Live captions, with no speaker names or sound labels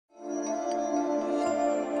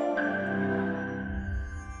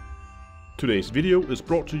Today's video is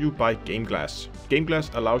brought to you by GameGlass.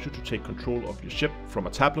 GameGlass allows you to take control of your ship from a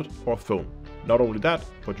tablet or phone. Not only that,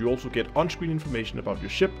 but you also get on-screen information about your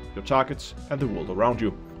ship, your targets, and the world around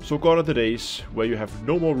you. So gone are the days where you have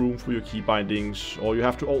no more room for your key bindings, or you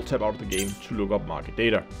have to alt-tab out of the game to look up market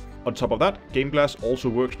data. On top of that, GameGlass also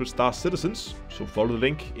works with Star Citizens, so follow the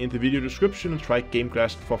link in the video description and try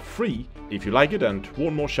GameGlass for free. If you like it and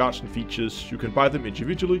want more shards and features, you can buy them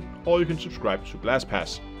individually, or you can subscribe to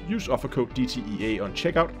GlassPass. Use offer code dtea on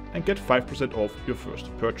checkout and get 5% off your first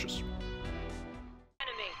purchase.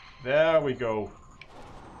 There we go.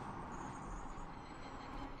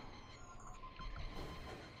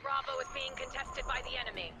 Bravo is being contested by the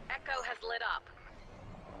enemy. Echo has lit up.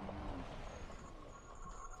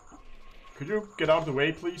 Could you get out of the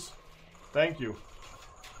way, please? Thank you.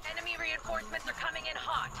 Enemy reinforcements are coming in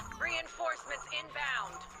hot. Reinforcements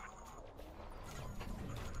inbound.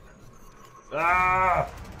 Ah!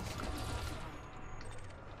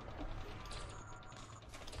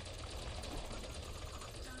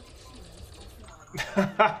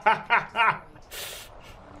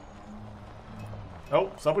 Oh,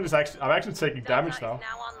 somebody's actually... I'm actually taking damage now.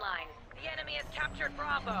 Now online. The enemy has captured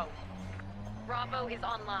Bravo. Bravo is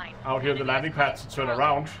online. Out here, the landing pad to turn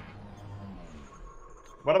around.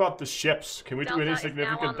 What about the ships? Can we do any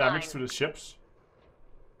significant damage to the ships?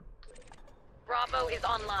 Bravo is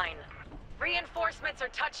online. Reinforcements are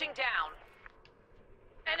touching down.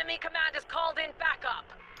 Enemy command has called in backup.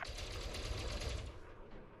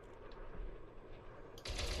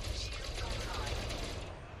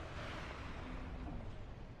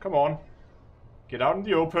 Come on. Get out in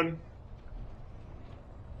the open.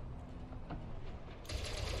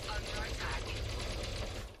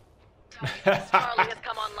 Charlie has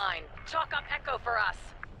come online. Chalk up Echo for us.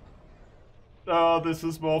 Oh, this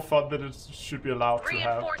is more fun than it should be allowed to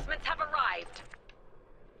have. Reinforcements have arrived.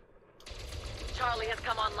 Charlie has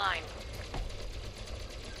come online.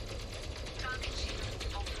 Target shield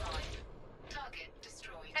offline. Target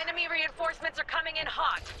destroyed. Enemy reinforcements are coming in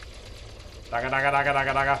hot. Daga, daga, daga,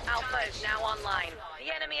 daga, daga. Alpha is now online.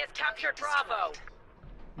 The enemy has captured Bravo.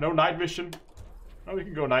 No night vision. Oh, we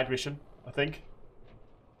can go night vision, I think.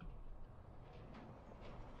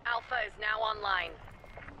 Alpha is now online.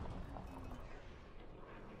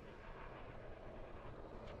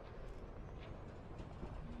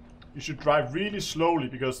 You should drive really slowly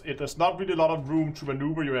because there's not really a lot of room to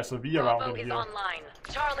maneuver your SRV around Bravo in is here. online.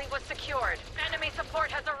 Charlie was secured. Enemy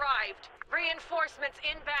support has arrived. Reinforcements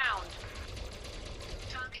inbound.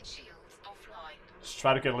 Target shields offline. Let's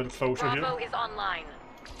try to get a little closer Bravo here. is online.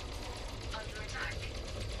 Under attack.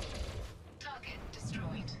 Target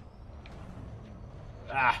destroyed.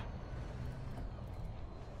 Ah.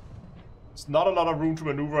 There's not a lot of room to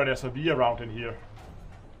maneuver an SRV around in here.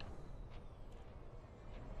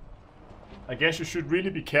 I guess you should really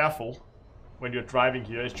be careful when you're driving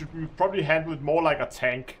here. It should probably handle it more like a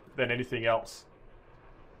tank than anything else.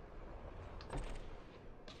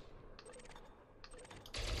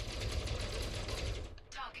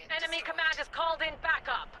 Enemy command has called in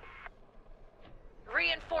backup.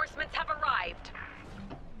 Reinforcements have arrived.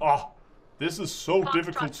 Oh, this is so Foxtrot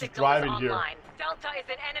difficult to signal drive is in here. online. Delta is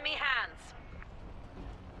in enemy hands.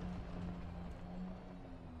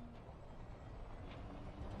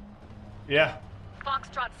 Yeah.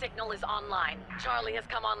 Foxtrot signal is online. Charlie has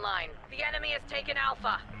come online. The enemy has taken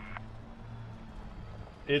Alpha.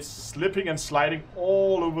 It's slipping and sliding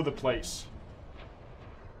all over the place.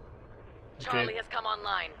 Charlie has come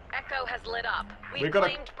online. Echo has lit up. We've gonna-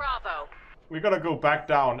 claimed Bravo. We're gonna go back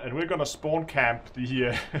down and we're gonna spawn camp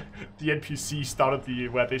the the NPCs down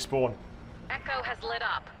at where they spawn. Echo has lit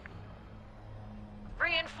up.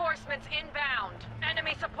 Reinforcements inbound.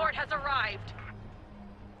 Enemy support has arrived.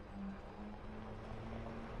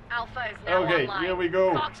 Alpha is now Okay, online. here we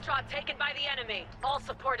go. Foxtrot taken by the enemy. All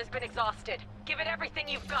support has been exhausted. Give it everything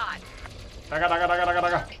you've got. Daga, daga, daga, daga,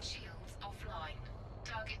 daga. Target shields offline.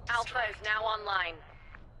 Target Alpha is now online.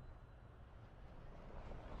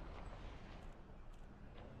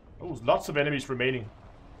 Oh, there's lots of enemies remaining.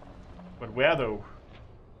 But where though?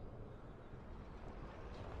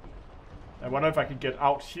 I wonder if I can get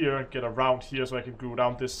out here, get around here, so I can go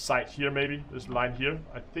down this side here maybe. This line here.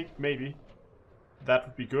 I think maybe. That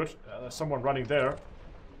would be good. There's someone running there.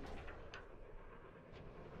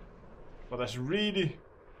 But that's really...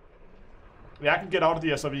 Yeah, I can get out of the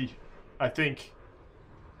SRV, I think.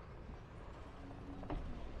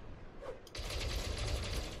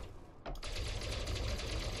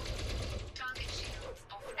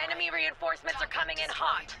 Enemy reinforcements are coming in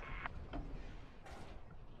hot.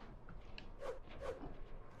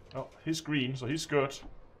 Oh, he's green, so he's good.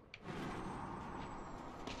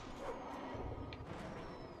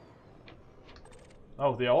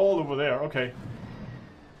 Oh, they're all over there. Okay.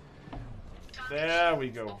 There we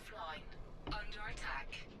go. Offline. Under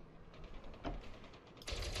attack.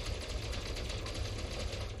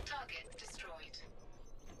 Target destroyed.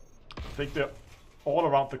 I think they're all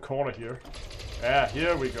around the corner here. Yeah,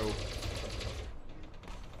 here we go.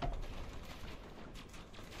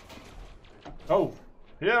 Oh,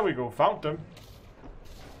 here we go. Found them.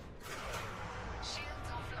 Shields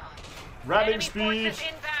offline. Ramming Enemy speed. forces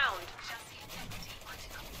inbound. Chassis integrity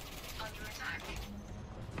critical. Under attack.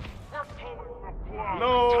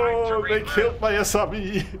 No, they killed my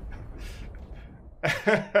SRV.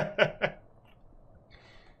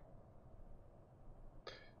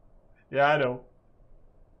 Yeah, I know.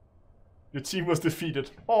 Your team was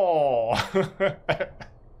defeated. Oh.